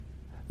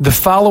The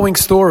following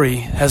story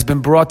has been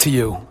brought to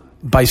you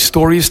by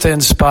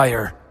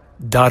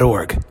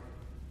StoriesToInspire.org.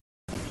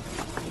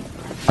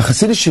 A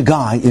Hasidic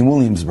guy in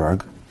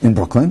Williamsburg, in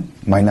Brooklyn,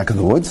 my neck of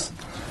the woods,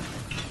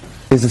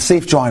 is a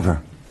safe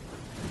driver.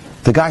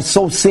 The guy's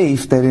so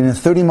safe that in a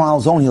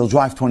 30-mile zone he'll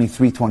drive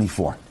 23,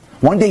 24.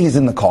 One day he's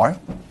in the car,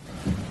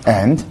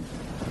 and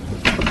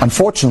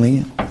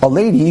unfortunately, a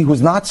lady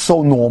who's not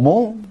so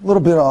normal, a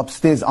little bit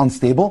upstairs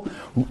unstable,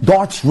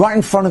 darts right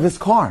in front of his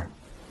car.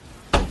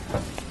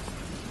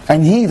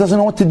 And he doesn't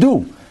know what to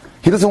do.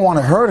 He doesn't want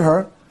to hurt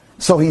her,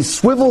 so he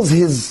swivels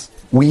his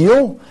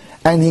wheel,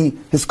 and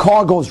his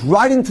car goes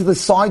right into the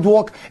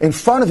sidewalk. In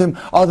front of him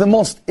are the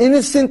most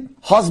innocent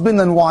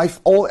husband and wife,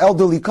 old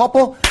elderly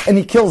couple, and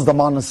he kills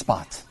them on the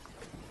spot.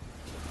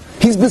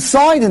 He's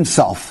beside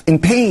himself in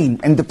pain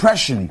and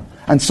depression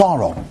and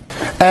sorrow.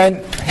 And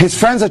his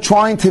friends are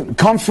trying to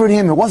comfort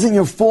him. It wasn't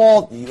your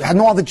fault. You had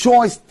no other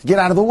choice to get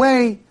out of the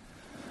way.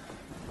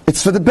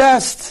 It's for the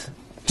best.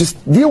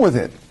 Just deal with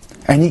it.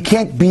 And he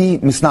can't be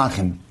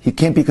misnachim. He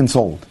can't be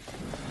consoled.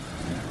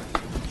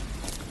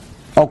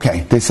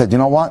 Okay, they said, you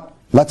know what?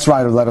 Let's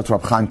write a letter to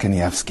Reb Chaim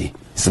Kanievsky.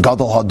 He's a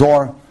Gadol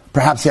Hador.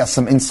 Perhaps he has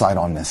some insight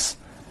on this.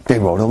 They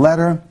wrote a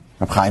letter.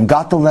 Reb Chaim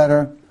got the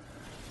letter.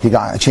 He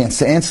got a chance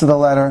to answer the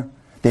letter.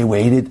 They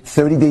waited.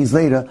 30 days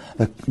later,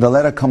 the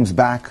letter comes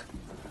back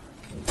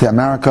to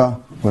America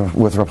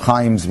with Reb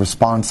Chaim's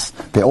response.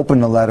 They open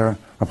the letter.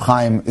 Reb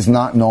Chaim is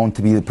not known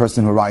to be the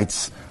person who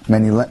writes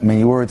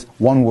many words.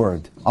 One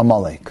word,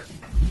 Amalek.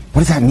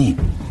 What does that mean?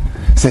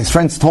 So his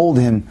friends told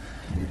him,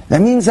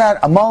 that means that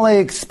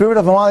Amalek, spirit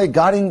of Amalek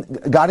got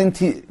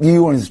into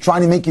you and is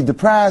trying to make you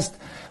depressed.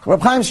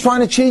 Reb Chaim's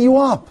trying to cheer you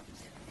up.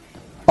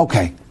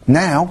 Okay,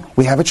 now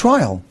we have a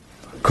trial,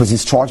 because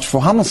he's charged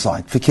for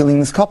homicide, for killing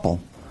this couple.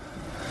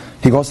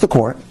 He goes to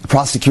court, the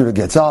prosecutor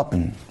gets up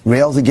and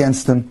rails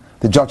against him.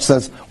 The judge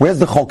says, where's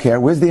the choker,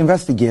 where's the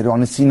investigator on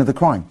the scene of the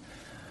crime?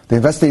 The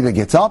investigator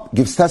gets up,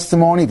 gives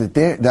testimony that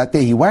that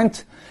day he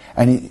went,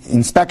 and he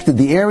inspected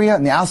the area,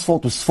 and the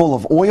asphalt was full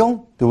of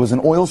oil. There was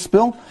an oil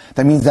spill.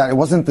 That means that it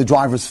wasn't the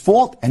driver's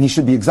fault, and he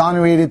should be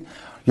exonerated.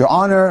 Your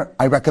Honor,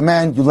 I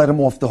recommend you let him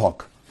off the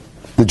hook.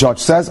 The judge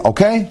says,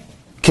 okay,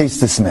 case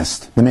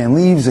dismissed. The man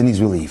leaves, and he's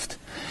relieved.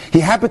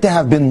 He happened to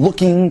have been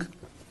looking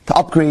to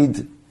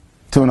upgrade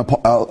to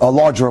a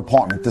larger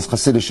apartment, this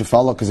Hasidic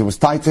fellow, because it was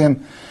tight to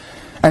him.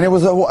 And it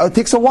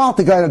takes a while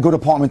to get a good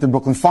apartment in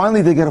Brooklyn.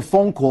 Finally, they get a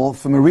phone call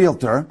from a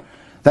realtor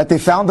that they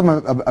found him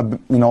a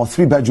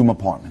 3-bedroom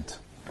apartment.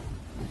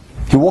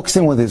 He walks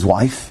in with his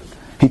wife.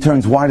 He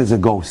turns white as a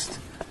ghost.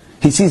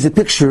 He sees a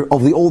picture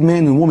of the old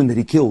man and woman that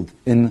he killed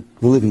in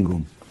the living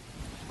room.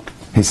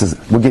 He says,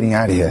 we're getting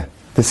out of here.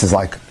 This is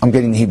like, I'm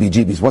getting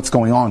heebie-jeebies. What's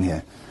going on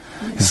here?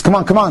 He says, come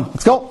on,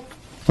 let's go.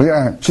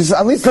 She says,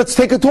 at least let's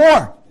take a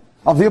tour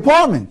of the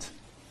apartment.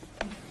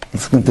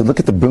 Look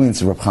at the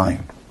brilliance of Reb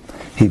Chaim.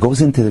 He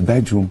goes into the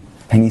bedroom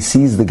and he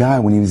sees the guy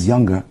when he was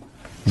younger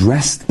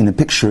dressed in a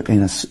picture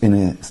in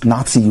a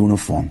Nazi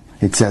uniform.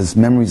 It says,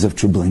 Memories of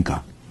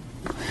Treblinka.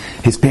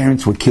 His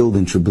parents were killed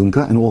in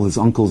Treblinka and all his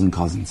uncles and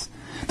cousins.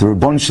 The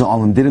Ribbon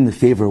Shalom did him the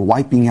favor of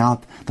wiping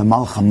out the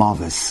Malach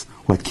HaMavis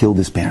who had killed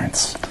his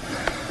parents.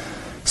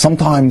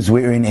 Sometimes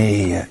we're in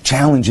a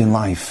challenge in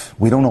life.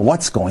 We don't know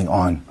what's going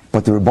on,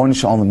 but the Ribbon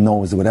Shalom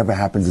knows that whatever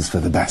happens is for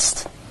the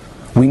best.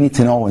 We need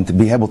to know and to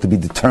be able to be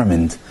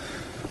determined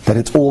that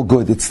it's all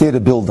good. It's there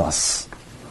to build us.